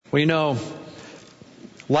Well, you know,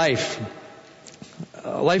 life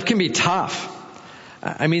can be tough.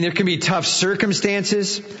 I mean, there can be tough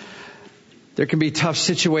circumstances. There can be tough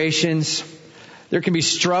situations. There can be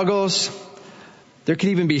struggles. There can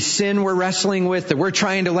even be sin we're wrestling with that we're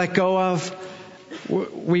trying to let go of.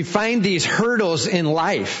 We find these hurdles in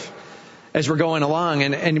life as we're going along.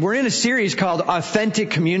 And we're in a series called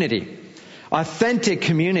Authentic Community. Authentic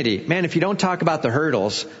community. Man, if you don't talk about the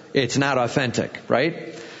hurdles, it's not authentic,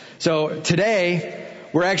 right? So today,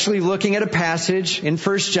 we're actually looking at a passage in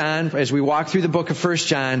 1 John, as we walk through the book of 1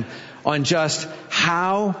 John, on just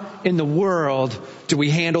how in the world do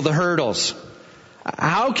we handle the hurdles?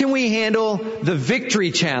 How can we handle the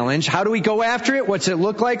victory challenge? How do we go after it? What's it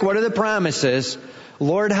look like? What are the promises?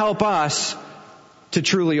 Lord, help us to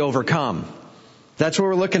truly overcome. That's what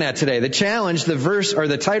we're looking at today. The challenge, the verse, or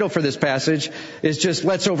the title for this passage is just,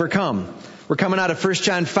 let's overcome. We're coming out of 1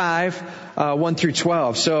 John 5, 1 through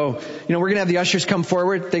 12. So, we're going to have the ushers come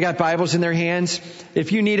forward. They got Bibles in their hands.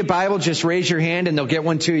 If you need a Bible, just raise your hand and they'll get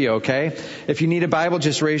one to you, okay? If you need a Bible,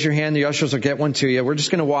 just raise your hand. The ushers will get one to you. We're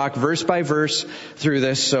just going to walk verse by verse through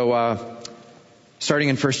this. So, starting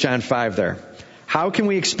in 1 John 5 there. How can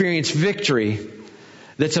we experience victory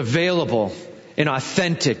that's available in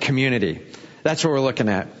authentic community? That's what we're looking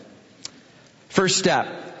at. First step,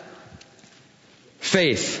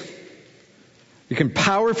 faith. You can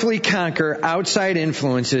powerfully conquer outside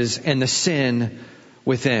influences and the sin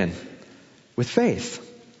within with faith.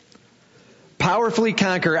 Powerfully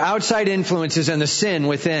conquer outside influences and the sin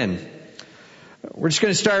within. We're just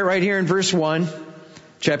going to start right here in verse 1,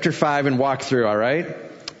 chapter 5, and walk through, all right?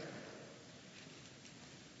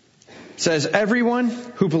 It says, everyone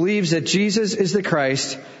who believes that Jesus is the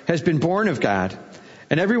Christ has been born of God,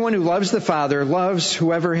 and everyone who loves the Father loves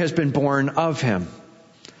whoever has been born of him.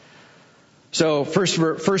 So, first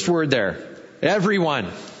word there.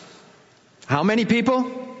 Everyone. How many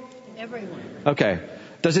people? Everyone. Okay.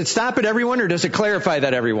 Does it stop at everyone or does it clarify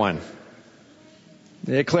that everyone?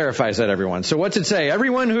 It clarifies that everyone. So what's it say?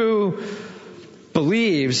 Everyone who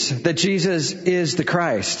believes that Jesus is the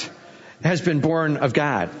Christ has been born of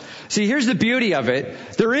God. See, here's the beauty of it.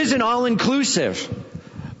 There is an all-inclusive.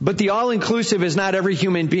 But the all-inclusive is not every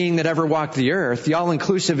human being that ever walked the earth. The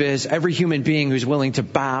all-inclusive is every human being who's willing to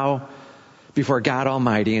bow before God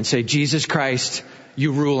Almighty and say, Jesus Christ,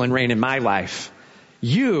 you rule and reign in my life.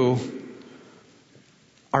 You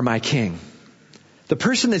are my king. The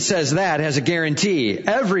person that says that has a guarantee.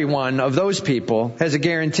 Every one of those people has a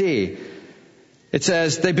guarantee. It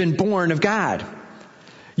says they've been born of God.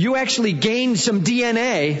 You actually gain some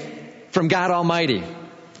DNA from God Almighty.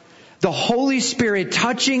 The Holy Spirit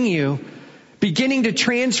touching you, beginning to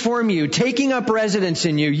transform you, taking up residence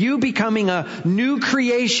in you, you becoming a new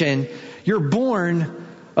creation. You're born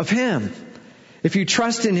of Him. If you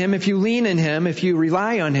trust in Him, if you lean in Him, if you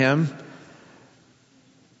rely on Him,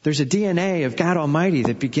 there's a DNA of God Almighty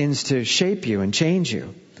that begins to shape you and change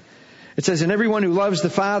you. It says, and everyone who loves the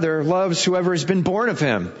Father loves whoever has been born of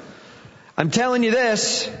Him. I'm telling you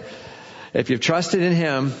this, if you've trusted in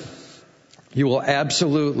Him, you will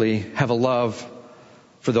absolutely have a love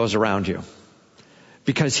for those around you.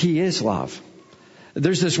 Because He is love.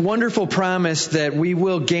 There's this wonderful promise that we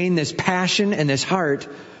will gain this passion and this heart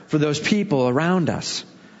for those people around us.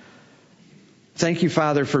 Thank you,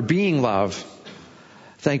 Father, for being love.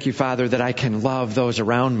 Thank you, Father, that I can love those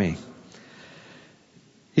around me.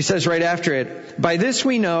 He says right after it, by this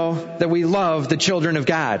we know that we love the children of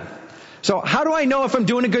God. So how do I know if I'm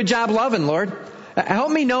doing a good job loving, Lord?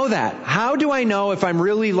 Help me know that. How do I know if I'm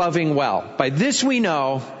really loving well? By this we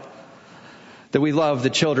know that we love the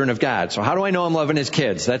children of God. So how do I know I'm loving His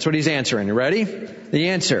kids? That's what he's answering. You ready? The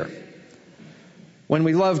answer. When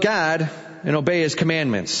we love God and obey His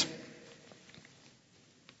commandments.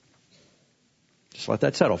 Just let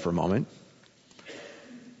that settle for a moment.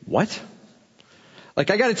 What? I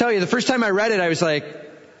got to tell you, the first time I read it, I was like,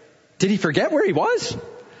 did he forget where he was?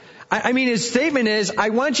 I mean, his statement is, I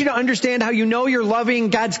want you to understand how you know you're loving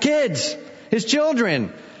God's kids, His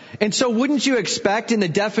children. And so wouldn't you expect in the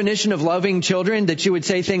definition of loving children that you would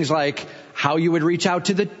say things like how you would reach out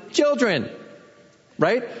to the children,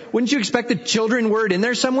 right? Wouldn't you expect the children word in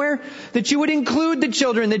there somewhere? That you would include the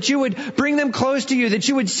children, that you would bring them close to you, that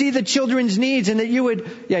you would see the children's needs, and that you would,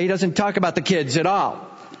 he doesn't talk about the kids at all.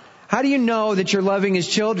 How do you know that you're loving His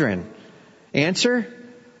children? Answer?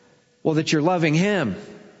 Well, that you're loving Him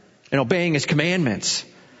and obeying His commandments.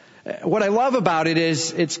 What I love about it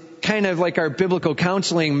is it's kind of like our biblical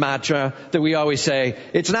counseling mantra that we always say.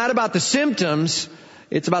 It's not about the symptoms,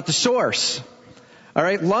 it's about the source. All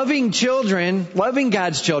right? Loving children, loving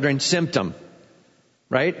God's children, symptom.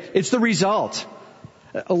 Right? It's the result.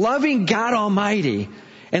 Loving God Almighty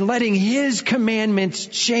and letting His commandments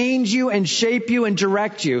change you and shape you and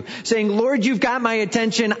direct you. Saying, Lord, you've got my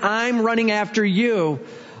attention. I'm running after you.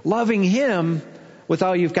 Loving Him with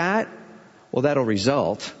all you've got. Well, that'll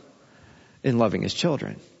result in loving His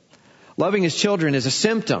children. Loving His children is a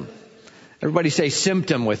symptom. Everybody say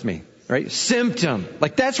symptom with me, right? Symptom.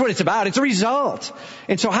 Like that's what it's about. It's a result.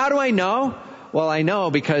 And so how do I know? Well, I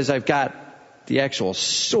know because I've got the actual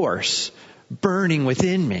source burning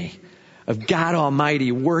within me of God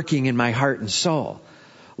Almighty working in my heart and soul.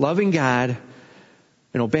 Loving God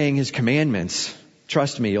and obeying His commandments,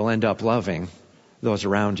 trust me, you'll end up loving those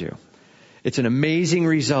around you. It's an amazing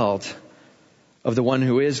result of the one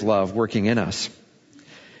who is love working in us.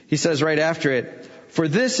 He says right after it, for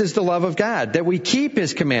this is the love of God, that we keep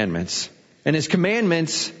His commandments, and His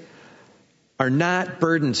commandments are not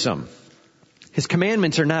burdensome. His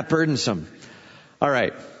commandments are not burdensome. All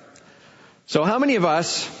right. So how many of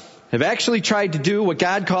us have actually tried to do what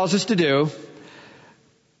God calls us to do,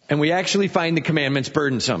 and we actually find the commandments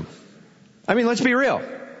burdensome? I mean, let's be real.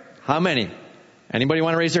 How many? Anybody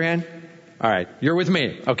want to raise their hand? All right. You're with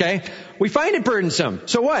me. Okay. We find it burdensome.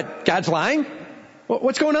 So what? God's lying?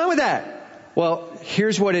 What's going on with that? Well,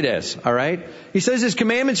 here's what it is. All right. He says His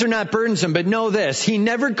commandments are not burdensome, but know this. He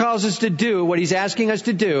never calls us to do what He's asking us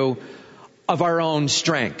to do of our own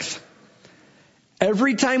strength.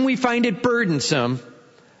 Every time we find it burdensome,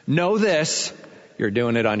 know this, you're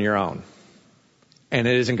doing it on your own. And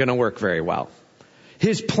it isn't going to work very well.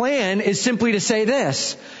 His plan is simply to say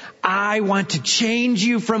this, I want to change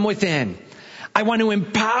you from within. I want to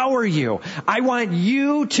empower you. I want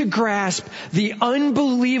you to grasp the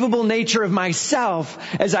unbelievable nature of myself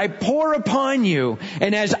as I pour upon you.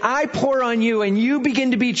 And as I pour on you and you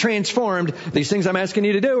begin to be transformed, these things I'm asking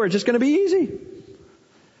you to do are just going to be easy.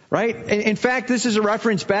 Right? In fact, this is a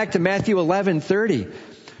reference back to Matthew 11:30,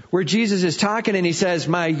 where Jesus is talking and He says,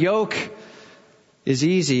 my yoke is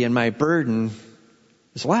easy and my burden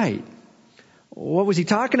is light. What was He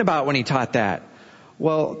talking about when He taught that?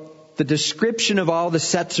 Well, the description of all the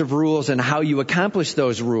sets of rules and how you accomplish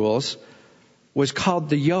those rules was called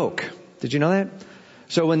the yoke. Did you know that?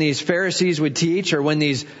 So when these Pharisees would teach, or when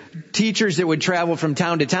these teachers that would travel from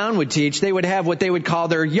town to town would teach, they would have what they would call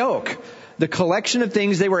their yoke. The collection of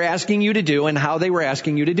things they were asking you to do and how they were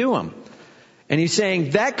asking you to do them. And He's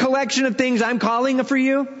saying, that collection of things I'm calling for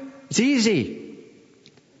you, it's easy.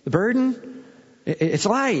 The burden, it's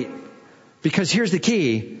light. Because here's the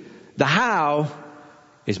key. The how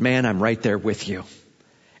is, man, I'm right there with you.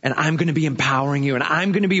 And I'm going to be empowering you, and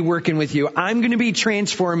I'm going to be working with you. I'm going to be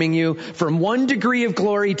transforming you from one degree of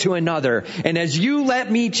glory to another. And as you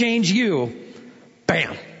let me change you,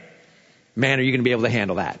 bam, man, are you going to be able to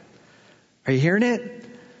handle that? Are you hearing it?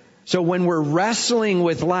 So when we're wrestling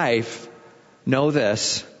with life, know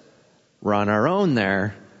this, we're on our own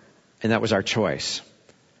there, and that was our choice.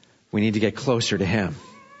 We need to get closer to Him.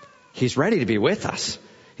 He's ready to be with us.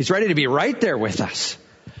 He's ready to be right there with us.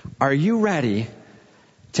 Are you ready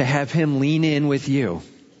to have Him lean in with you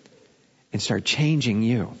and start changing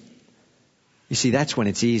you? You see, that's when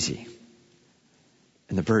it's easy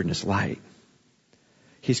and the burden is light.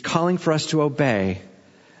 He's calling for us to obey,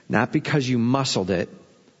 not because you muscled it,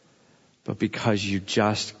 but because you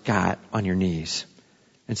just got on your knees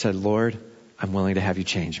and said, Lord, I'm willing to have you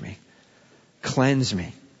change me. Cleanse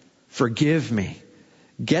me. Forgive me.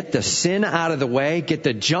 Get the sin out of the way. Get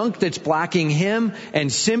the junk that's blocking Him,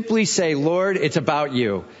 and simply say, Lord, it's about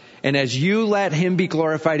you. And as you let Him be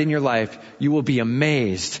glorified in your life, you will be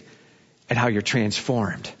amazed at how you're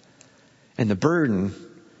transformed. And the burden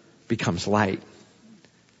becomes light.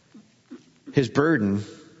 His burden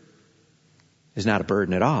is not a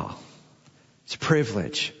burden at all. It's a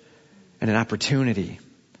privilege and an opportunity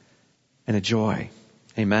and a joy.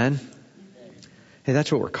 Amen? Hey,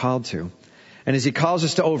 that's what we're called to. And as He calls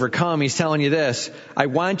us to overcome, He's telling you this, I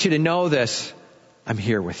want you to know this, I'm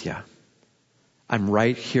here with you. I'm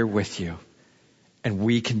right here with you. And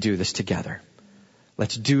we can do this together.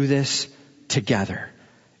 Let's do this together.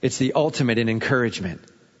 It's the ultimate in encouragement.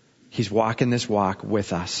 He's walking this walk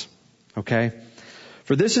with us. Okay?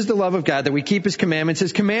 For this is the love of God, that we keep His commandments.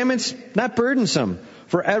 His commandments, not burdensome.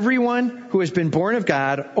 For everyone who has been born of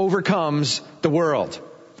God overcomes the world.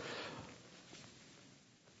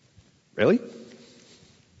 Really?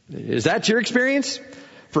 Is that your experience?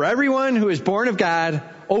 For everyone who is born of God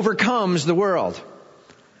overcomes the world.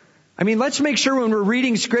 I mean, let's make sure when we're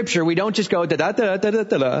reading Scripture, we don't just go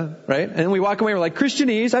da-da-da-da-da-da, right? And then we walk away, we're like,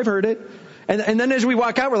 Christianese, I've heard it. And then as we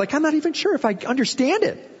walk out, we're like, I'm not even sure if I understand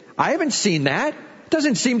it. I haven't seen that. It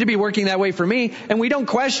doesn't seem to be working that way for me. And we don't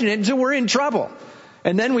question it until we're in trouble.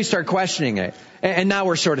 And then we start questioning it. And now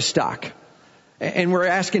we're sort of stuck. And we're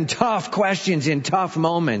asking tough questions in tough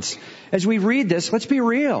moments. As we read this, let's be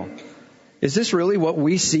real. Is this really what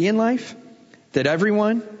we see in life? That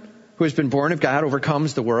everyone who has been born of God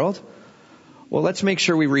overcomes the world? Well, let's make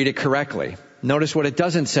sure we read it correctly. Notice what it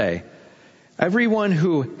doesn't say. Everyone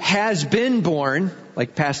who has been born,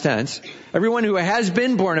 like past tense, everyone who has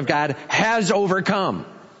been born of God has overcome.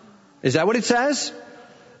 Is that what it says?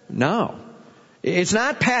 No. It's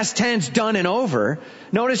not past tense, done and over.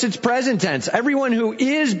 Notice it's present tense. Everyone who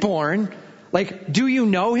is born, like, do you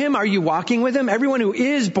know him? Are you walking with him? Everyone who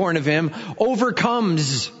is born of him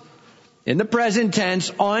overcomes. In the present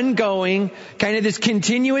tense, ongoing, kind of this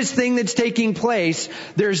continuous thing that's taking place.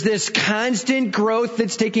 There's this constant growth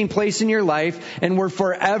that's taking place in your life, and we're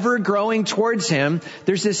forever growing towards him.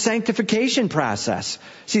 There's this sanctification process.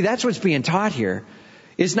 See, that's what's being taught here.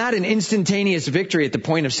 It's not an instantaneous victory at the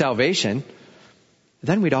point of salvation.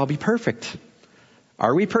 Then we'd all be perfect.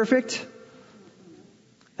 Are we perfect?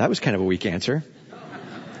 That was kind of a weak answer.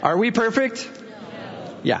 Are we perfect?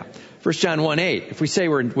 No. Yeah. 1 John 1:8. If we say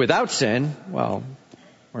we're without sin, well,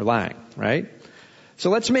 we're lying, right? So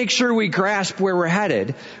let's make sure we grasp where we're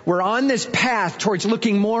headed. We're on this path towards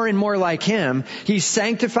looking more and more like him. He's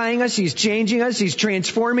sanctifying us. He's changing us. He's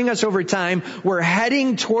transforming us over time. We're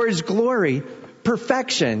heading towards glory,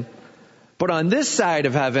 perfection. But on this side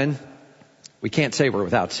of heaven, we can't say we're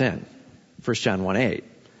without sin. 1 John 1:8.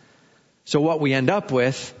 So what we end up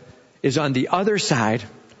with is on the other side,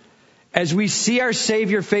 as we see our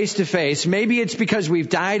Savior face to face, maybe it's because we've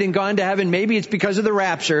died and gone to heaven, maybe it's because of the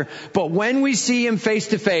rapture, but when we see him face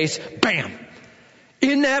to face, bam!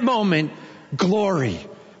 In that moment, glory,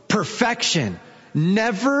 perfection,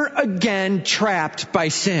 never again trapped by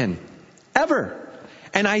sin. Ever.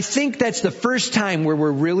 And I think that's the first time where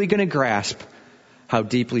we're really going to grasp how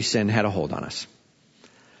deeply sin had a hold on us.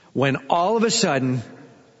 When all of a sudden,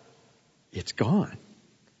 it's gone.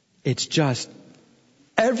 It's just,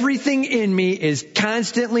 everything in me is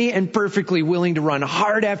constantly and perfectly willing to run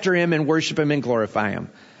hard after him and worship him and glorify him.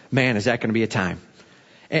 Man, is that going to be a time.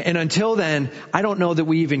 And until then, I don't know that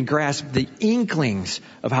we even grasp the inklings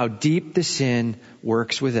of how deep the sin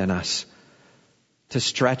works within us to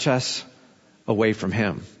stretch us away from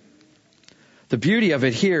him. The beauty of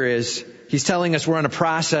it here is he's telling us we're on a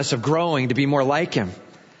process of growing to be more like him.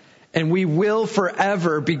 And we will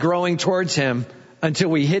forever be growing towards him until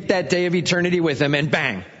we hit that day of eternity with him, and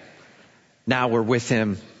bang! Now we're with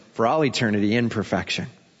him for all eternity in perfection.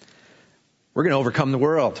 We're going to overcome the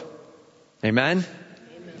world. Amen?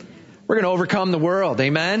 Amen. We're going to overcome the world.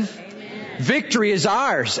 Amen? Amen. Victory is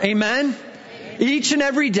ours. Amen? Each and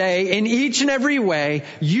every day, in each and every way,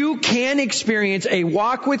 you can experience a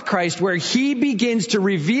walk with Christ where he begins to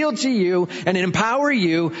reveal to you and empower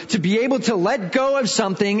you to be able to let go of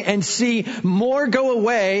something and see more go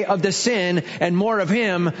away of the sin and more of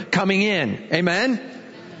him coming in. Amen?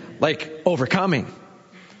 Like overcoming.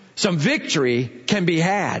 Some victory can be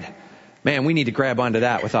had. Man, we need to grab onto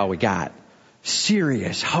that with all we got.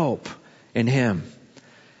 Serious hope in him.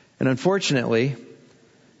 And unfortunately,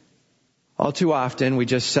 all too often, we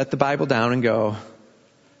just set the Bible down and go,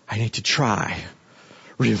 I need to try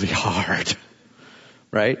really hard,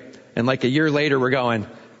 right? And like a year later, we're going,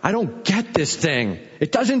 I don't get this thing.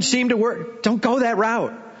 It doesn't seem to work. Don't go that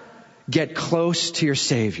route. Get close to your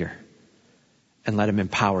Savior and let him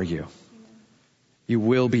empower you. You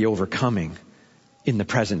will be overcoming in the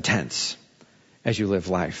present tense as you live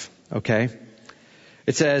life, okay?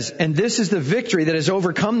 It says, and this is the victory that has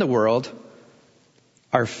overcome the world,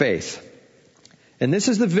 our faith. And this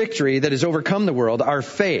is the victory that has overcome the world, our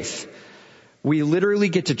faith. We literally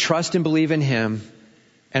get to trust and believe in him.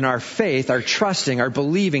 And our faith, our trusting, our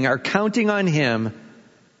believing, our counting on him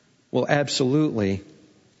will absolutely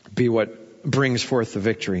be what brings forth the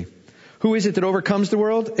victory. Who is it that overcomes the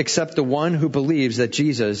world? Except the one who believes that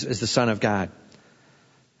Jesus is the Son of God.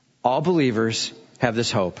 All believers have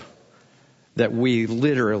this hope that we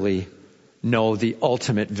literally know the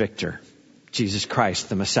ultimate victor, Jesus Christ,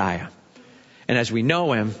 the Messiah. And as we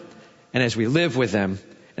know him, and as we live with him,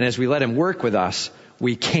 and as we let him work with us,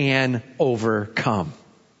 we can overcome.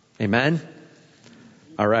 Amen?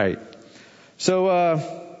 All right. So,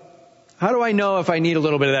 how do I know if I need a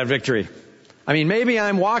little bit of that victory? I mean, maybe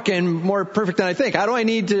I'm walking more perfect than I think. How do I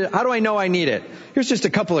know I need it? Here's just a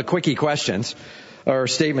couple of quickie questions, or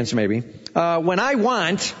statements maybe. When I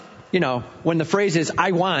want, when the phrase is,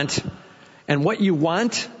 I want, and what you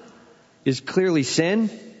want is clearly sin,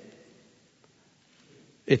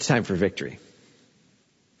 it's time for victory.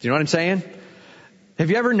 Do you know what I'm saying? Have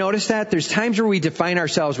you ever noticed that? There's times where we define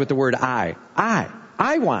ourselves with the word I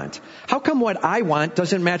I want. How come what I want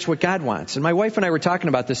doesn't match what God wants? And my wife and I were talking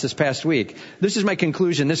about this past week. This is my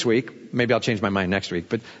conclusion this week. Maybe I'll change my mind next week,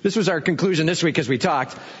 but this was our conclusion this week as we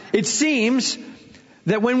talked. It seems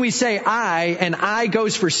that when we say I, and I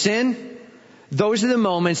goes for sin, those are the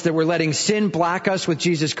moments that we're letting sin block us with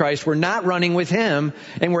Jesus Christ. We're not running with Him,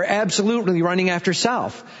 and we're absolutely running after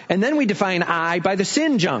self. And then we define I by the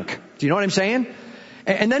sin junk. Do you know what I'm saying?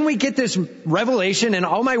 And then we get this revelation, and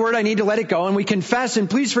oh my word, I need to let it go. And we confess, and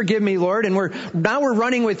please forgive me, Lord. And now we're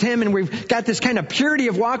running with Him, and we've got this kind of purity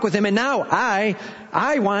of walk with Him. And now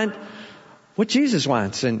I want what Jesus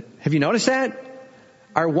wants. And have you noticed that?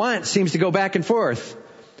 Our want seems to go back and forth.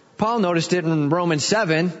 Paul noticed it in Romans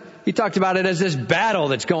 7. He talked about it as this battle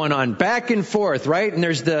that's going on back and forth, right? And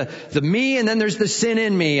there's the me, and then there's the sin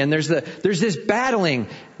in me, and there's this battling.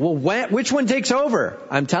 Well, which one takes over?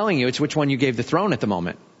 I'm telling you, it's which one you gave the throne at the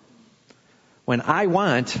moment. When I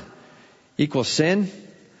want equals sin,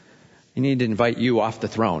 you need to invite you off the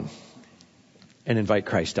throne and invite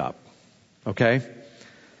Christ up. Okay?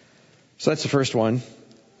 So that's the first one.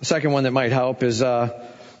 The second one that might help is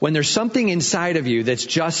when there's something inside of you that's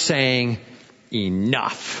just saying,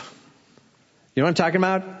 enough. You know what I'm talking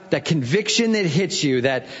about? That conviction that hits you,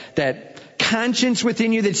 that conscience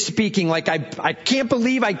within you that's speaking like, I can't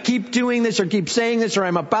believe I keep doing this or keep saying this or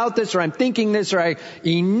I'm about this or I'm thinking this or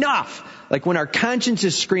enough. Like when our conscience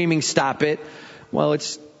is screaming, stop it. Well,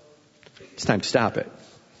 it's time to stop it.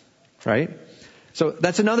 Right? So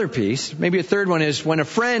that's another piece. Maybe a third one is when a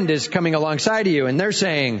friend is coming alongside of you and they're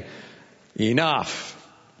saying, enough.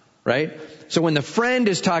 Right? So when the friend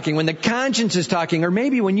is talking, when the conscience is talking, or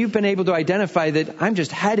maybe when you've been able to identify that I'm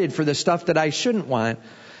just headed for the stuff that I shouldn't want,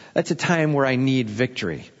 that's a time where I need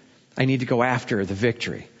victory. I need to go after the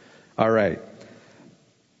victory. All right.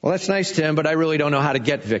 Well, that's nice, Tim, but I really don't know how to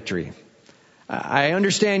get victory. I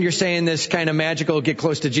understand you're saying this kind of magical get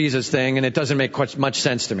close to Jesus thing, and it doesn't make much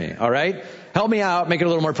sense to me. All right? Help me out. Make it a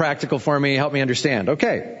little more practical for me. Help me understand.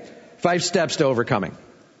 Okay. 5 steps to overcoming.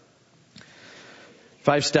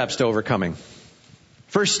 5 steps to overcoming.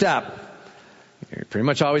 First step. You're pretty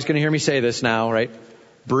much always going to hear me say this now, right?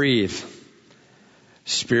 Breathe.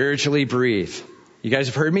 Spiritually breathe. You guys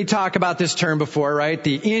have heard me talk about this term before, right?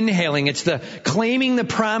 The inhaling. It's the claiming the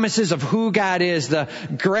promises of who God is. The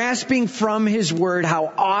grasping from His Word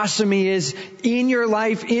how awesome He is in your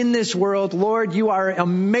life, in this world. Lord, you are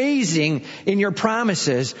amazing in your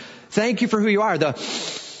promises. Thank you for who you are. The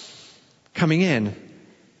coming in.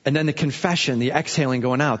 And then the confession, the exhaling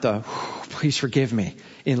going out, please forgive me.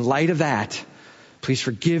 In light of that, please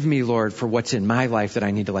forgive me, Lord, for what's in my life that I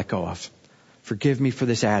need to let go of. Forgive me for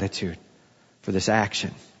this attitude, for this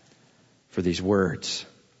action, for these words,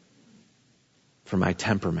 for my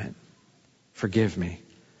temperament. Forgive me.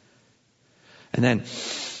 And then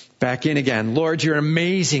back in again. Lord, you're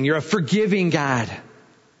amazing. You're a forgiving God,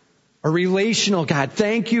 a relational God.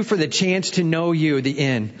 Thank you for the chance to know you, the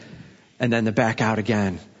in, and then the back out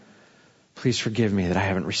again. Please forgive me that I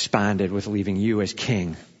haven't responded with leaving you as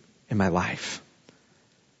king in my life.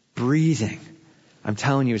 Breathing. I'm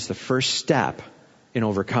telling you, it's the first step in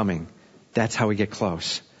overcoming. That's how we get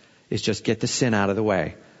close. Is just get the sin out of the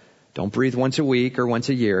way. Don't breathe once a week or once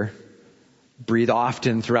a year. Breathe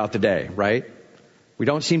often throughout the day, right? We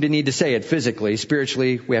don't seem to need to say it physically.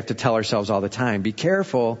 Spiritually, we have to tell ourselves all the time, be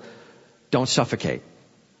careful. Don't suffocate.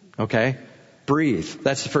 Okay? Breathe.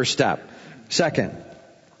 That's the first step. Second,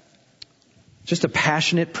 just a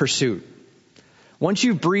passionate pursuit. Once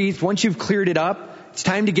you've breathed, once you've cleared it up, it's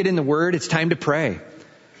time to get in the Word. It's time to pray.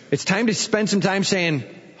 It's time to spend some time saying,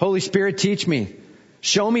 Holy Spirit, teach me.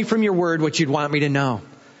 Show me from your Word what you'd want me to know.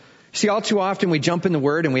 See, all too often we jump in the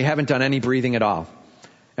Word and we haven't done any breathing at all.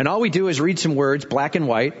 And all we do is read some words, black and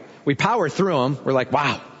white. We power through them. We're like,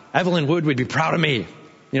 wow, Evelyn Wood would be proud of me.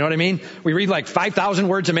 You know what I mean? We read like 5,000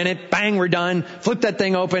 words a minute. Bang, we're done. Flip that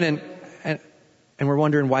thing open and we're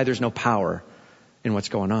wondering why there's no power in what's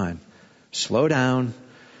going on. Slow down.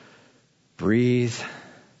 Breathe.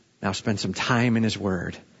 Now spend some time in His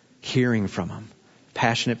Word, hearing from Him.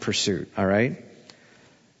 Passionate pursuit. All right?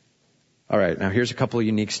 All right. Now here's a couple of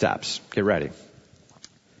unique steps. Get ready.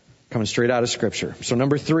 Coming straight out of Scripture. So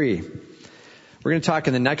number 3, we're going to talk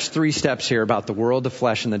in the next 3 steps here about the world, the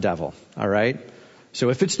flesh, and the devil. All right? So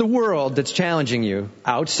if it's the world that's challenging you,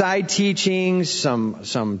 outside teachings,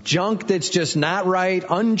 some junk that's just not right,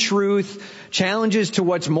 untruth, challenges to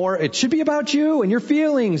what's more, it should be about you and your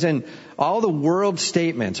feelings and all the world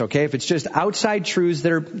statements, okay? If it's just outside truths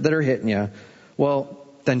that are hitting you, well,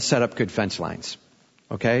 then set up good fence lines,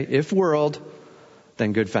 okay? If world,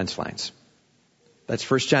 then good fence lines. That's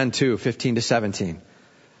 1 John 2, 15 to 17.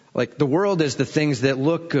 Like the world is the things that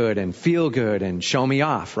look good and feel good and show me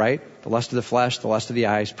off, right? The lust of the flesh, the lust of the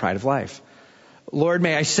eyes, pride of life. Lord,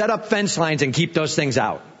 may I set up fence lines and keep those things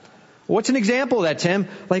out. What's an example of that, Tim?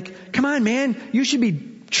 Like, come on, man, you should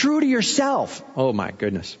be true to yourself. Oh my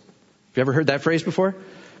goodness. Have you ever heard that phrase before?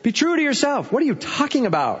 Be true to yourself. What are you talking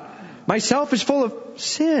about? Myself is full of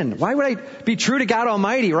sin. Why would I be true to God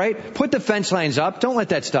Almighty, right? Put the fence lines up. Don't let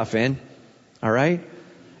that stuff in. All right?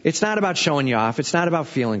 It's not about showing you off. It's not about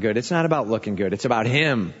feeling good. It's not about looking good. It's about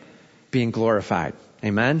Him being glorified.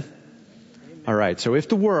 Amen? All right. So if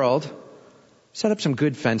the world, set up some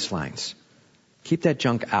good fence lines. Keep that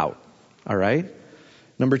junk out. All right?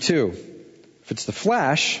 Number 2, if it's the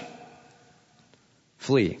flesh,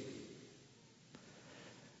 flee.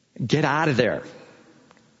 Get out of there.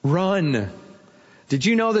 Run. Did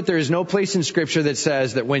you know that there is no place in Scripture that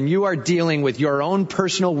says that when you are dealing with your own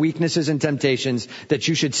personal weaknesses and temptations that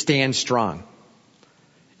you should stand strong?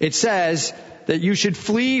 It says that you should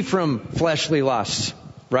flee from fleshly lusts,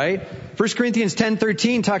 right? 1 Corinthians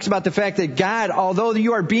 10:13 talks about the fact that God, although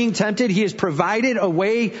you are being tempted, He has provided a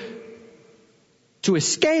way to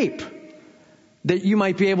escape that you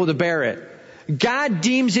might be able to bear it. God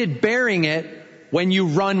deems it bearing it when you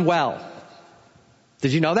run well.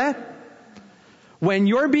 Did you know that? When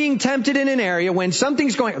you're being tempted in an area, when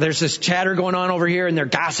something's there's this chatter going on over here and they're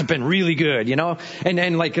gossiping really good, you know,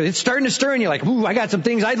 and like it's starting to stir and you're like, ooh, I got some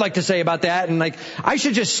things I'd like to say about that. And like, I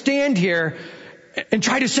should just stand here and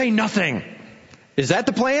try to say nothing. Is that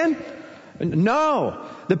the plan? No.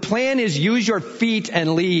 The plan is use your feet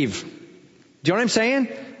and leave. Do you know what I'm saying?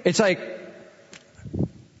 It's like,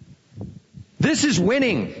 this is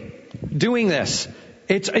winning, doing this.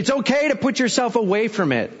 It's okay to put yourself away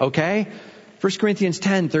from it, okay? 1 Corinthians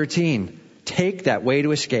 10:13. Take that way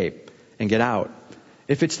to escape and get out.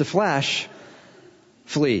 If it's the flesh,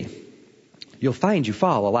 flee. You'll find you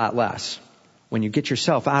fall a lot less when you get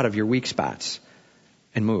yourself out of your weak spots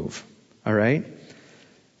and move. All right?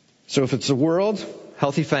 So if it's the world,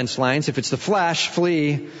 healthy fence lines. If it's the flesh,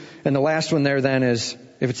 flee. And the last one there then is,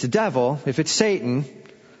 if it's the devil, if it's Satan,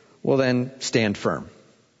 well then stand firm.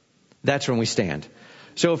 That's when we stand.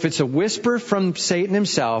 So if it's a whisper from Satan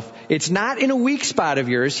himself, it's not in a weak spot of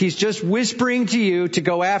yours. He's just whispering to you to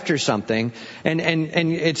go after something. And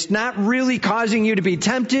it's not really causing you to be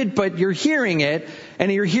tempted, but you're hearing it,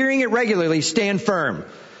 and you're hearing it regularly. Stand firm.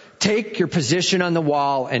 Take your position on the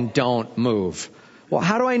wall and don't move. Well,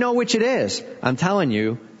 how do I know which it is? I'm telling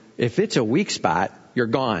you, if it's a weak spot, you're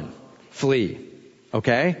gone. Flee.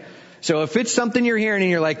 Okay? So if it's something you're hearing and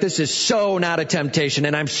you're like, this is so not a temptation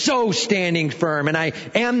and I'm so standing firm and I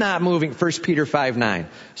am not moving. 1 Peter 5:9.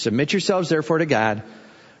 Submit yourselves therefore to God.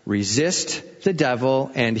 Resist the devil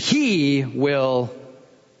and he will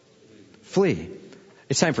flee.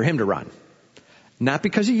 It's time for him to run. Not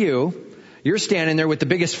because of you. You're standing there with the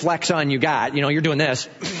biggest flex on you got. You know, you're doing this,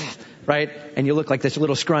 right? And you look like this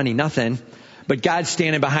little scrawny nothing. But God's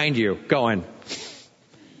standing behind you going,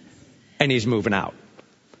 and he's moving out.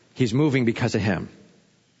 He's moving because of him.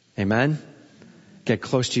 Amen? Get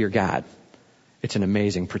close to your God. It's an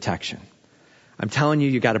amazing protection. I'm telling you,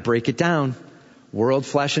 you got to break it down. World,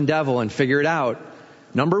 flesh, and devil, and figure it out.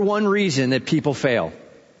 Number one reason that people fail.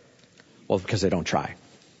 Well, because they don't try.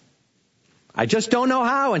 I just don't know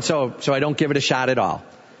how, and so I don't give it a shot at all.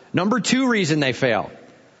 Number two reason they fail.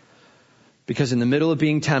 Because in the middle of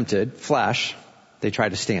being tempted, flesh, they try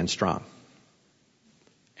to stand strong.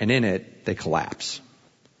 And in it, they collapse.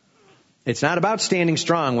 It's not about standing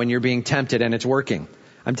strong when you're being tempted and it's working.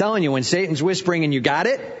 I'm telling you, when Satan's whispering and you got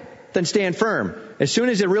it, then stand firm. As soon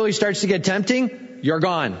as it really starts to get tempting, you're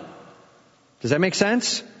gone. Does that make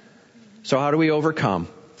sense? So how do we overcome?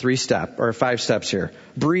 5 steps here.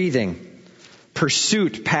 Breathing.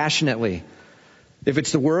 Pursuit passionately. If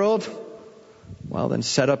it's the world, well, then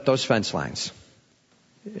set up those fence lines.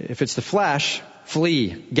 If it's the flesh, flee.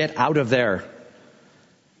 Get out of there.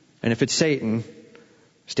 And if it's Satan,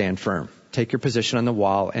 stand firm. Take your position on the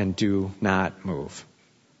wall and do not move.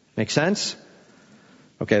 Make sense?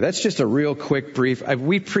 Okay, that's just a real quick brief.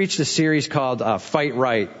 We preached a series called Fight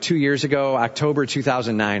Right 2 years ago, October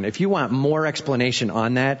 2009. If you want more explanation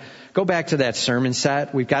on that, go back to that sermon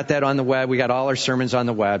set. We've got that on the web. We got all our sermons on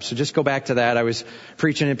the web. So just go back to that. I was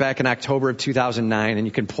preaching it back in October of 2009, and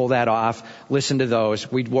you can pull that off, listen to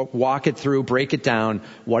those. We walk it through, break it down.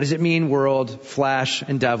 What does it mean, world, flesh,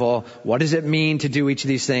 and devil? What does it mean to do each of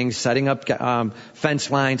these things, setting up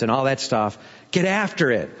fence lines and all that stuff? Get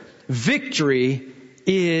after it. Victory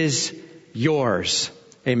is yours.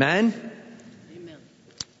 Amen? Amen.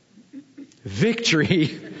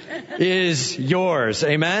 Victory is yours.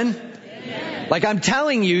 Amen? Amen. Like I'm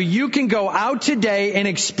telling you, you can go out today and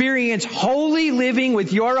experience holy living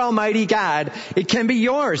with your Almighty God. It can be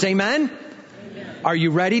yours. Amen? Are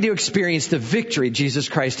you ready to experience the victory Jesus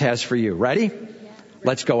Christ has for you? Ready?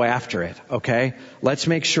 Let's go after it, okay? Let's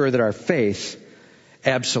make sure that our faith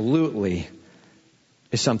absolutely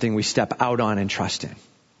is something we step out on and trust in.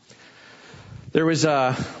 There was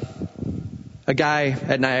a guy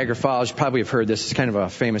at Niagara Falls. You probably have heard this. It's kind of a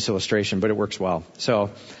famous illustration, but it works well.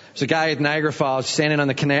 So there's a guy at Niagara Falls standing on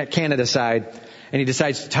the Canada side, and he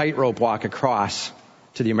decides to tightrope walk across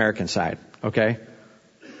to the American side, okay?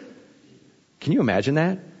 Can you imagine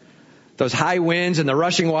that? Those high winds and the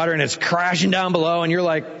rushing water, and it's crashing down below, and you're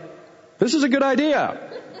like, this is a good idea.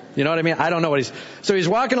 You know what I mean? I don't know what so he's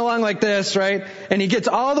walking along like this, right? And he gets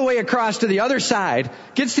all the way across to the other side,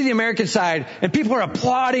 gets to the American side, and people are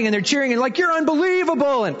applauding and they're cheering and like, you're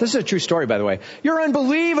unbelievable. And this is a true story, by the way. You're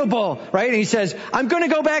unbelievable, right? And he says, I'm going to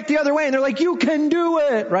go back the other way. And they're like, you can do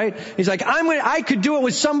it, right? He's like, I could do it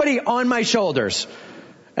with somebody on my shoulders.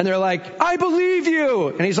 And they're like, I believe you.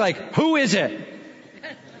 And he's like, who is it?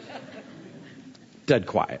 Dead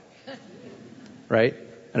quiet, right?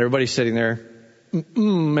 And everybody's sitting there.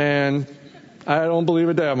 Man, I don't believe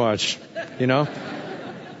it that much, you know?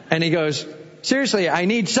 And he goes, seriously, I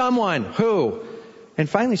need someone. Who? And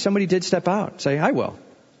finally somebody did step out and say, I will.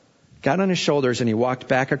 Got on his shoulders and he walked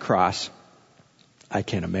back across. I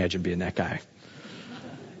can't imagine being that guy.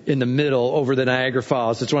 In the middle over the Niagara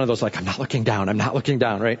Falls. It's one of those like, I'm not looking down,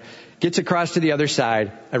 right? Gets across to the other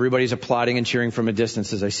side. Everybody's applauding and cheering from a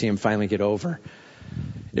distance as I see him finally get over.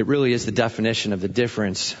 It really is the definition of the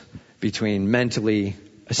difference between mentally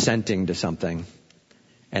assenting to something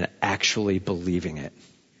and actually believing it,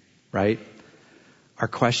 right? Our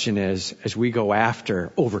question is, as we go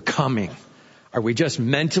after overcoming, are we just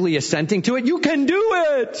mentally assenting to it? You can do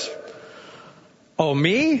it! Oh,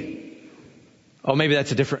 me? Oh, maybe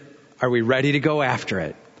that's a different... Are we ready to go after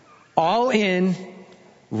it? All in,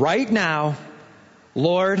 right now,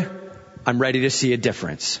 Lord, I'm ready to see a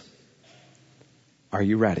difference. Are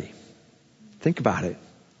you ready? Think about it.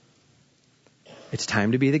 It's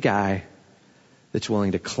time to be the guy that's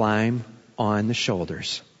willing to climb on the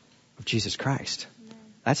shoulders of Jesus Christ.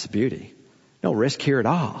 That's the beauty. No risk here at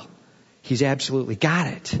all. He's absolutely got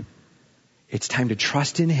it. It's time to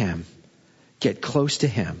trust in Him, get close to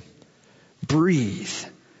Him, breathe,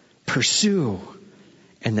 pursue,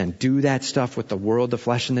 and then do that stuff with the world, the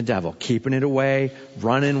flesh, and the devil, keeping it away,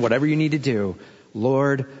 running, whatever you need to do.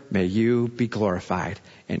 Lord, may you be glorified.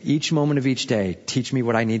 And each moment of each day, teach me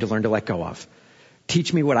what I need to learn to let go of.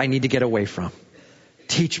 Teach me what I need to get away from.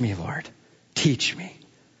 Teach me, Lord. Teach me.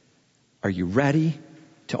 Are you ready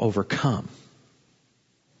to overcome?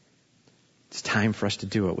 It's time for us to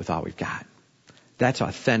do it with all we've got. That's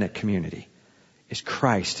authentic community. Is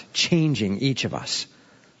Christ changing each of us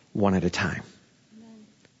one at a time. Amen.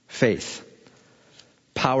 Faith.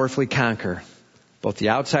 Powerfully conquer both the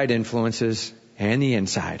outside influences and the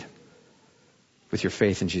inside with your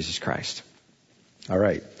faith in Jesus Christ. All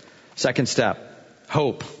right. Second step.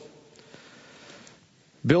 Hope.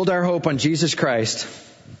 Build our hope on Jesus Christ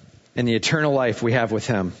and the eternal life we have with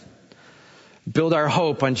Him. Build our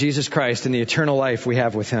hope on Jesus Christ and the eternal life we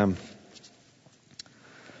have with Him.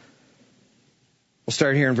 We'll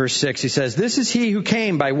start here in verse 6. He says, this is He who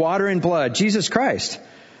came by water and blood, Jesus Christ.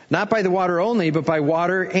 Not by the water only, but by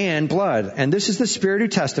water and blood. And this is the Spirit who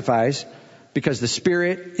testifies, because the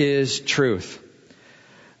Spirit is truth.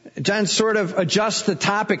 John sort of adjusts the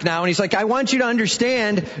topic now, and he's like, I want you to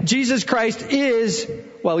understand Jesus Christ is,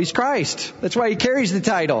 well, He's Christ. That's why He carries the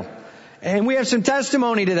title. And we have some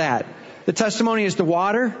testimony to that. The testimony is the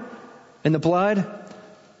water and the blood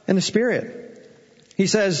and the Spirit. He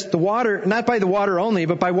says the water, not by the water only,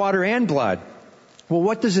 but by water and blood. Well,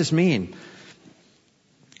 what does this mean?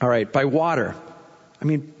 All right, by water. I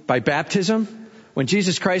mean, by baptism. When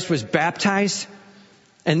Jesus Christ was baptized,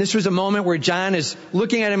 and this was a moment where John is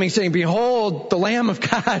looking at Him and saying, behold, the Lamb of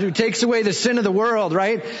God who takes away the sin of the world,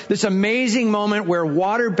 right? This amazing moment where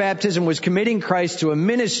water baptism was committing Christ to a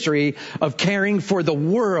ministry of caring for the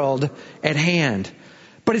world at hand.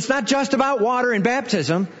 But it's not just about water and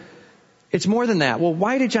baptism. It's more than that. Well,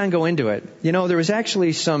 why did John go into it? You know, there was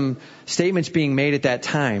actually some statements being made at that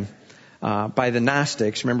time by the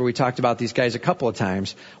Gnostics. Remember, we talked about these guys a couple of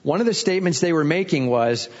times. One of the statements they were making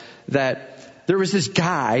was that there was this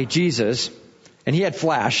guy, Jesus, and He had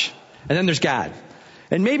flesh, and then there's God.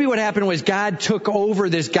 And maybe what happened was God took over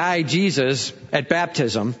this guy, Jesus, at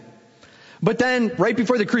baptism. But then, right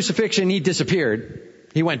before the crucifixion, He disappeared.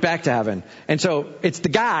 He went back to heaven. And so, it's the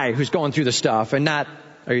guy who's going through the stuff, and not,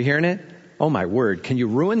 are you hearing it? Oh my word, can you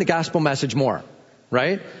ruin the gospel message more?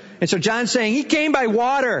 Right? And so John's saying he came by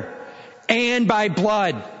water and by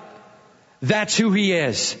blood. That's who he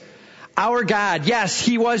is. Our God, yes,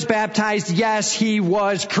 he was baptized. Yes, he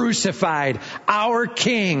was crucified. Our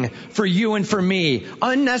King for you and for me.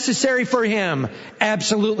 Unnecessary for him.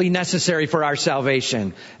 Absolutely necessary for our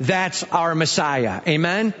salvation. That's our Messiah.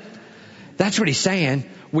 Amen? That's what he's saying.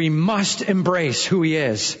 We must embrace who he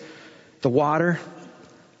is. The water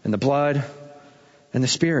and the blood and the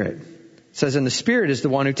Spirit. It says, and the Spirit is the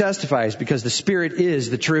one who testifies, because the Spirit is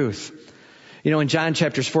the truth. You know, in John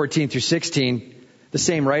chapters 14 through 16, the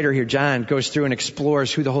same writer here, John, goes through and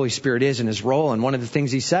explores who the Holy Spirit is and his role. And one of the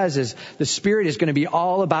things he says is the Spirit is going to be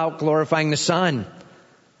all about glorifying the Son.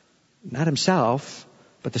 Not himself,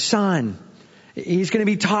 but the Son. He's going to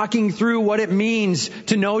be talking through what it means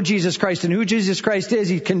to know Jesus Christ and who Jesus Christ is.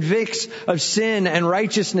 He convicts of sin and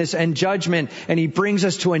righteousness and judgment, and he brings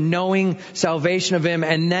us to a knowing salvation of him,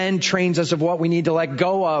 and then trains us of what we need to let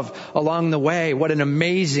go of along the way. What an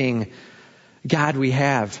amazing God we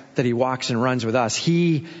have, that he walks and runs with us.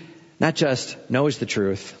 He not just knows the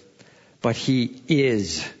truth, but he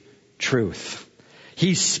is truth.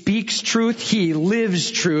 He speaks truth. He lives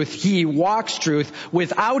truth. He walks truth.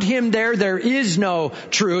 Without him there is no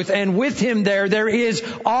truth. And with him there is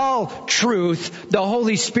all truth. The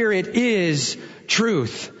Holy Spirit is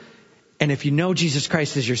truth. And if you know Jesus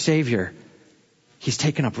Christ as your Savior, he's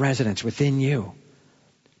taken up residence within you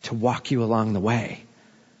to walk you along the way.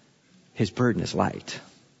 His burden is light.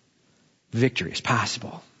 Victory is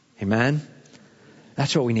possible. Amen?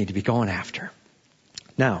 That's what we need to be going after.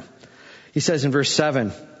 Now, he says in verse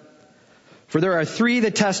 7, for there are three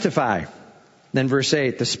that testify. Then verse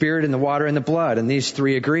 8, the Spirit and the water and the blood, and these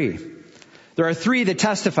three agree. There are three that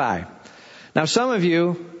testify. Now, some of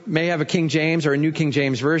you may have a King James or a New King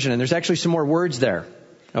James version, and there's actually some more words there.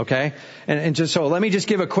 Okay? And just so, let me just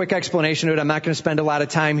give a quick explanation of it. I'm not going to spend a lot of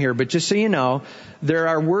time here, but just so you know, there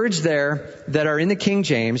are words there that are in the King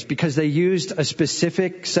James because they used a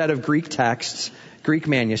specific set of Greek texts, Greek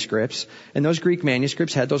manuscripts, and those Greek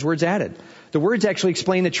manuscripts had those words added. The words actually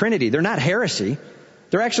explain the Trinity. They're not heresy.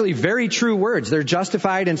 They're actually very true words. They're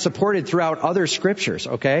justified and supported throughout other scriptures,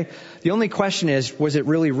 okay? The only question is, was it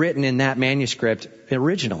really written in that manuscript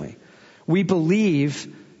originally? We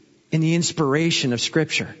believe in the inspiration of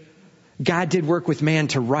Scripture. God did work with man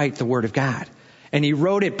to write the Word of God. And he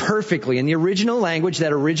wrote it perfectly in the original language,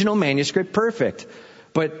 that original manuscript, perfect.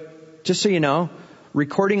 But just so you know,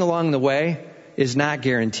 recording along the way is not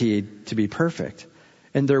guaranteed to be perfect.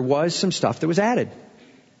 And there was some stuff that was added.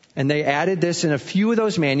 And they added this in a few of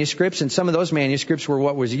those manuscripts, and some of those manuscripts were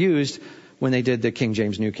what was used when they did the King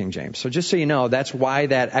James, New King James. So just so you know, that's why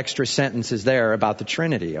that extra sentence is there about the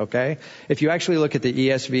Trinity, okay? If you actually look at the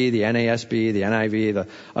ESV, the NASB, the NIV,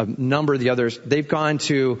 a number of the others, they've gone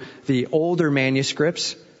to the older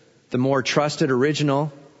manuscripts, the more trusted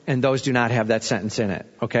original, and those do not have that sentence in it,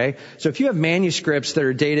 okay? So if you have manuscripts that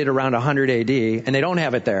are dated around 100 AD, and they don't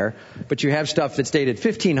have it there, but you have stuff that's dated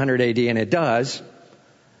 1500 AD and it does,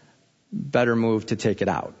 better move to take it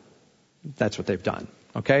out. That's what they've done.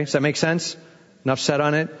 Okay? Does that make sense? Enough said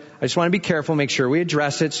on it? I just want to be careful, make sure we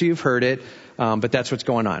address it so you've heard it, but that's what's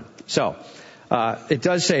going on. So, it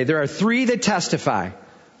does say there are three that testify.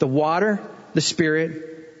 The water, the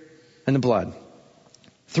Spirit, and the blood.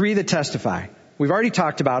 Three that testify. We've already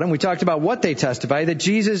talked about them. We talked about what they testify, that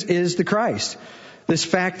Jesus is the Christ. This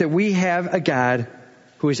fact that we have a God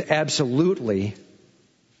who is absolutely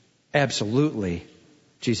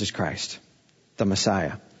Jesus Christ, the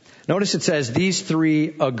Messiah. Notice it says these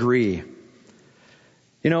three agree.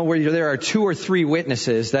 You know, where there are two or three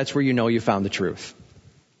witnesses, that's where you know you found the truth.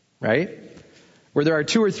 Right? Where there are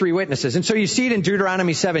two or three witnesses. And so you see it in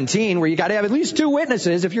Deuteronomy 17, where you got to have at least two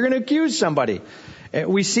witnesses if you're going to accuse somebody.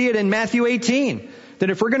 We see it in Matthew 18,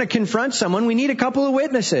 that if we're going to confront someone, we need a couple of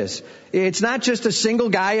witnesses. It's not just a single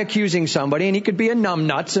guy accusing somebody, and he could be a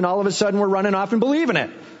numbnuts, and all of a sudden we're running off and believing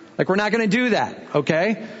it. Like, we're not going to do that,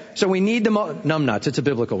 okay? So we need the numbnuts. It's a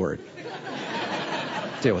biblical word.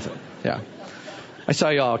 Deal with it. Yeah. I saw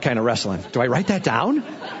you all kind of wrestling. Do I write that down?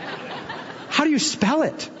 How do you spell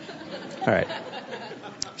it? All right.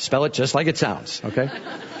 Spell it just like it sounds, okay?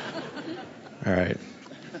 All right.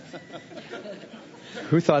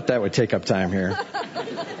 Who thought that would take up time here?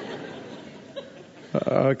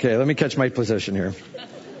 Okay, let me catch my position here.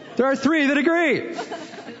 There are three that agree.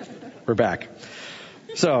 We're back.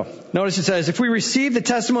 So, notice it says, if we receive the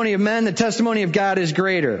testimony of men, the testimony of God is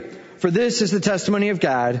greater. For this is the testimony of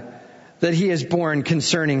God, that he is born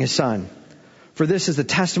concerning his Son. For this is the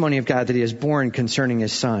testimony of God, that he is born concerning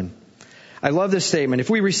his Son. I love this statement. If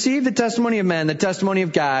we receive the testimony of men, the testimony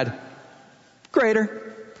of God,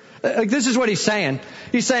 greater. Like, this is what he's saying.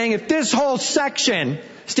 He's saying if this whole section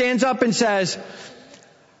stands up and says,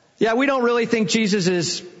 yeah, we don't really think Jesus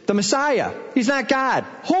is the Messiah. He's not God.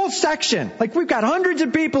 Whole section. Like, we've got hundreds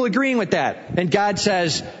of people agreeing with that. And God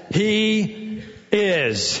says, He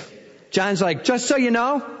is. John's like, just so you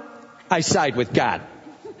know, I side with God.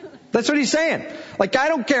 That's what he's saying. Like, I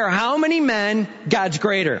don't care how many men, God's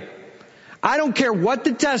greater. I don't care what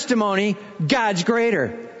the testimony, God's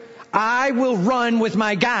greater. I will run with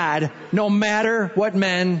my God no matter what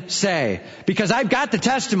men say. Because I've got the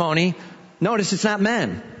testimony. Notice it's not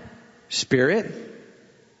men. Spirit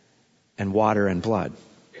and water and blood.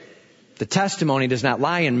 The testimony does not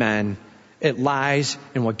lie in men. It lies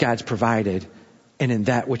in what God's provided and in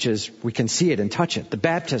that which is, we can see it and touch it. The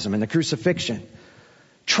baptism and the crucifixion.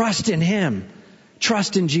 Trust in Him.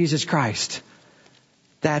 Trust in Jesus Christ.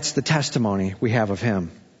 That's the testimony we have of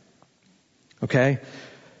Him. Okay?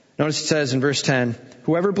 Notice it says in verse 10,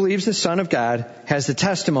 whoever believes the Son of God has the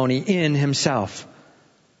testimony in himself.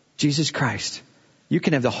 Jesus Christ. You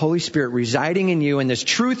can have the Holy Spirit residing in you and this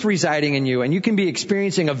truth residing in you, and you can be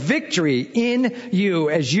experiencing a victory in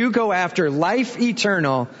you as you go after life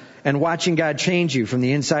eternal and watching God change you from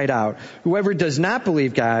the inside out. Whoever does not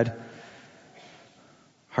believe God,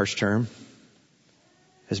 harsh term,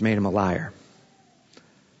 has made him a liar.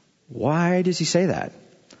 Why does he say that?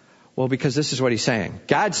 Well, because this is what he's saying.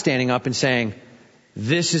 God's standing up and saying,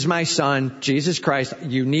 this is my Son, Jesus Christ.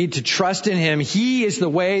 You need to trust in Him. He is the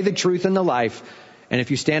way, the truth, and the life. And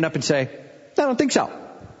if you stand up and say, I don't think so,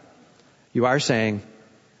 you are saying,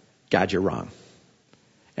 God, you're wrong.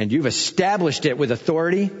 And you've established it with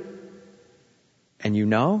authority, and you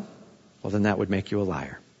know, well, then that would make you a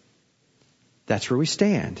liar. That's where we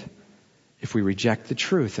stand if we reject the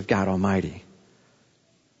truth of God Almighty.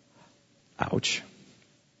 Ouch.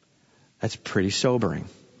 That's pretty sobering.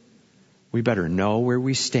 We better know where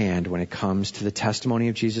we stand when it comes to the testimony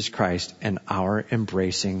of Jesus Christ and our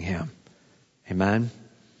embracing Him. Amen?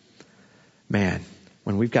 Man,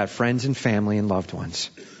 when we've got friends and family and loved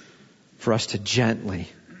ones, for us to gently,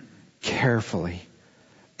 carefully,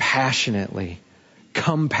 passionately,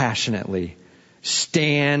 compassionately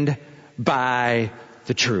stand by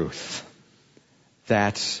the truth.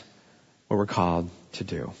 That's what we're called to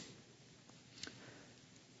do.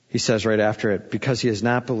 He says right after it, because he has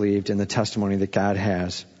not believed in the testimony that God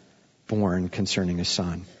has borne concerning His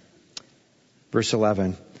Son. Verse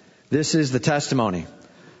 11, this is the testimony.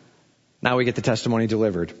 Now we get the testimony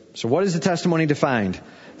delivered. So what is the testimony defined?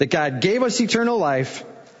 That God gave us eternal life,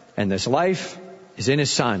 and this life is in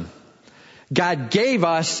His Son. God gave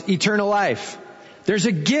us eternal life. There's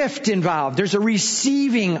a gift involved. There's a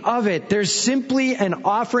receiving of it. There's simply an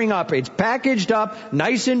offering up. It's packaged up,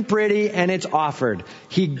 nice and pretty, and it's offered.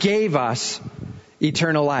 He gave us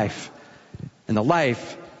eternal life. And the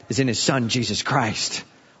life is in His Son, Jesus Christ.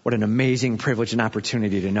 What an amazing privilege and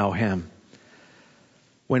opportunity to know Him.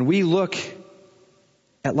 When we look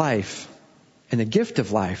at life and the gift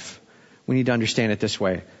of life, we need to understand it this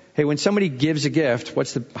way. Hey, when somebody gives a gift,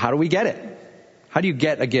 how do we get it? How do you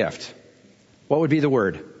get a gift? What would be the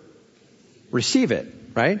word? Receive it,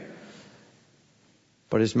 right?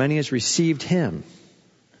 But as many as received Him,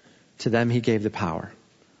 to them He gave the power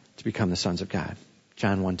to become the sons of God.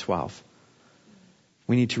 John 1:12.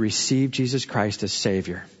 We need to receive Jesus Christ as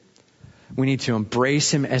Savior. We need to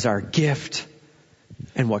embrace Him as our gift.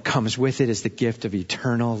 And what comes with it is the gift of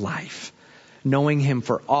eternal life. Knowing Him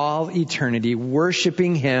for all eternity,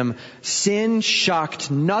 worshiping Him,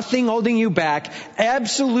 sin-shocked, nothing holding you back,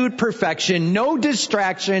 absolute perfection, no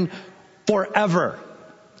distraction, forever.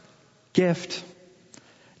 Gift.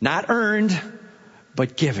 Not earned,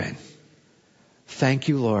 but given. Thank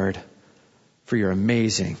you, Lord, for your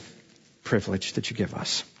amazing privilege that you give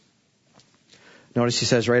us. Notice he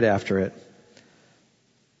says right after it,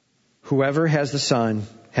 whoever has the Son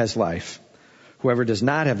has life. Whoever does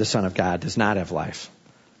not have the Son of God does not have life.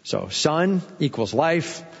 So Son equals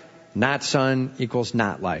life, not Son equals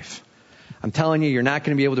not life. I'm telling you, you're not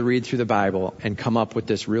going to be able to read through the Bible and come up with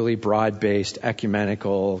this really broad-based,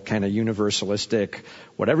 ecumenical, kind of universalistic,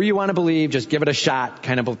 whatever you want to believe, just give it a shot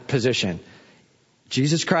kind of position.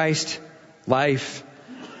 Jesus Christ, life,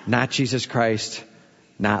 not Jesus Christ,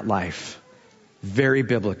 not life. Very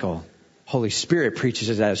biblical. Holy Spirit preaches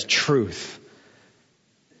it as truth.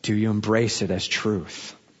 Do you embrace it as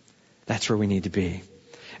truth? That's where we need to be.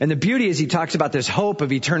 And the beauty is he talks about this hope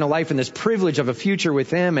of eternal life and this privilege of a future with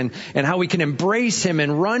Him and how we can embrace Him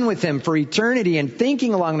and run with Him for eternity and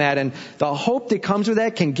thinking along that. And the hope that comes with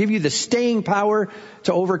that can give you the staying power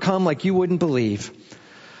to overcome like you wouldn't believe.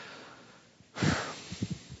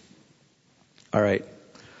 All right.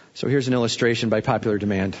 So here's an illustration by popular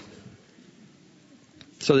demand.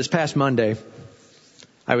 So this past Monday,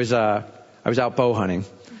 I was out bow hunting.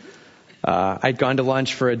 I'd gone to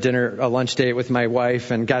lunch for a lunch date with my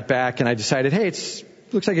wife, and got back, and I decided, hey,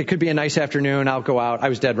 looks like it could be a nice afternoon. I'll go out. I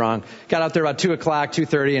was dead wrong. Got out there about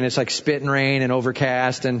 2:30, and it's like spit and rain and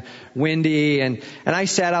overcast and windy, and I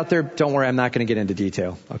sat out there. Don't worry, I'm not going to get into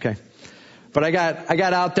detail, okay? But I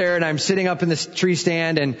got out there, and I'm sitting up in this tree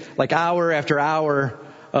stand, and like hour after hour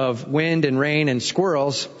of wind and rain and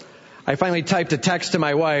squirrels, I finally typed a text to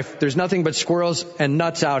my wife. There's nothing but squirrels and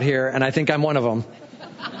nuts out here, and I think I'm one of them.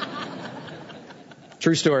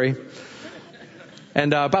 True story.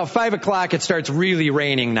 And about 5 o'clock, it starts really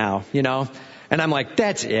raining now, And I'm like,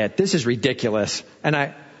 that's it. This is ridiculous.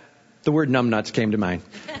 And the word numbnuts came to mind.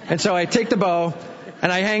 And so I take the bow, and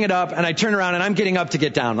I hang it up, and I turn around, and I'm getting up to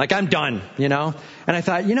get down. Like, I'm done, And I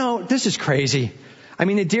thought, this is crazy. I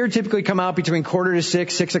mean, the deer typically come out between 5:45,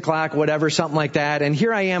 6 o'clock, whatever, something like that. And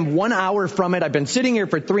here I am 1 hour from it. I've been sitting here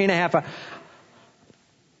for 3.5 hours.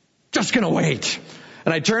 Just going to wait.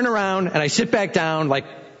 And I turn around, and I sit back down, like,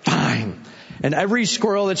 fine. And every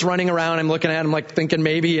squirrel that's running around, I'm looking at them, like thinking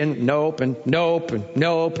maybe, and nope, and nope, and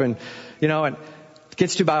nope, and, and it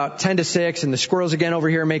gets to about 10 to 6, and the squirrel's again over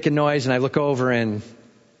here making noise, and I look over, and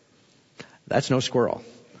that's no squirrel.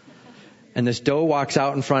 And this doe walks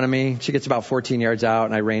out in front of me. She gets about 14 yards out,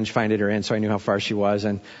 and I range finded her in, so I knew how far she was.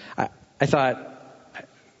 And I thought,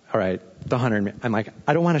 all right, the hunter, I'm like,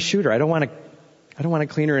 I don't want to shoot her. I don't want to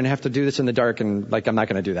clean her and have to do this in the dark, and like, I'm not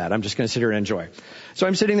going to do that. I'm just going to sit here and enjoy. So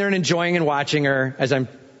I'm sitting there and enjoying and watching her as I'm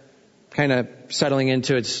kind of settling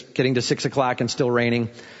into it's getting to 6 o'clock and still raining.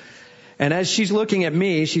 And as she's looking at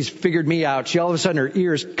me, she's figured me out. She all of a sudden, her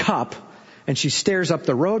ears cup, and she stares up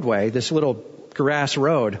the roadway, this little grass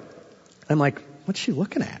road. I'm like, what's she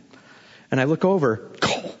looking at? And I look over,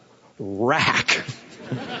 rack.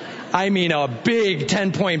 I mean, a big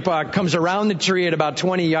 10-point buck comes around the tree at about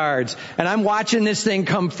 20 yards. And I'm watching this thing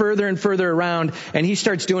come further and further around. And he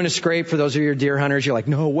starts doing a scrape. For those of you deer hunters, you're like,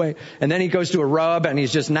 no way. And then he goes to a rub, and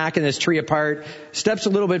he's just knocking this tree apart. Steps a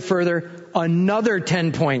little bit further. Another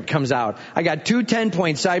 10-point comes out. I got 2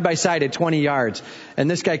 10-points side by side at 20 yards. And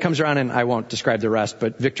this guy comes around, and I won't describe the rest,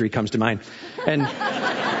 but victory comes to mind. And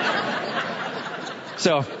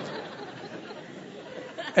so,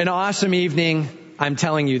 an awesome evening. I'm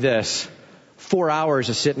telling you this, 4 hours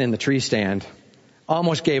of sitting in the tree stand,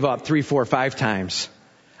 almost gave up 3, 4, 5 times.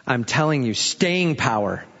 I'm telling you, staying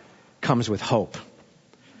power comes with hope.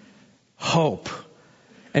 Hope.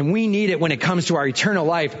 And we need it when it comes to our eternal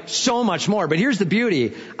life so much more. But here's the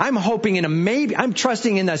beauty. I'm hoping I'm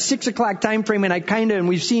trusting in the 6 o'clock time frame, and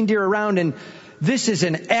we've seen deer around, and this is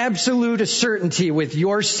an absolute certainty with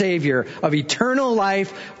your Savior of eternal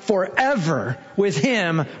life forever with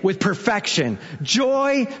Him, with perfection.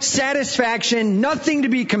 Joy, satisfaction, nothing to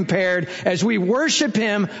be compared as we worship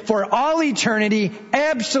Him for all eternity,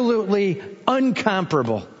 absolutely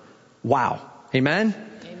uncomparable. Wow. Amen?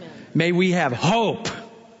 Amen. May we have hope,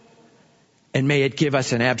 and may it give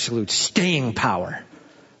us an absolute staying power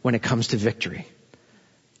when it comes to victory.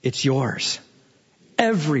 It's yours.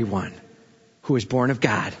 Everyone who is born of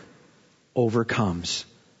God overcomes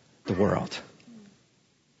the world.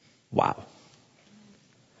 Wow.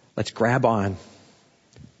 Let's grab on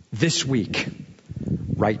this week,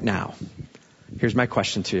 right now. Here's my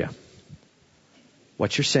question to you.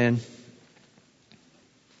 What's your sin?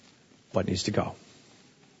 What needs to go?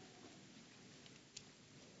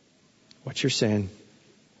 What's your sin?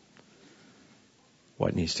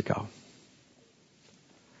 What needs to go?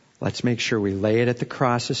 Let's make sure we lay it at the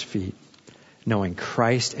cross's feet, knowing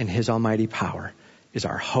Christ and His almighty power is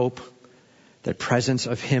our hope. The presence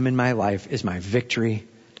of Him in my life is my victory,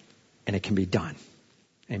 and it can be done.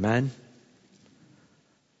 Amen?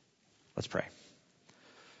 Let's pray.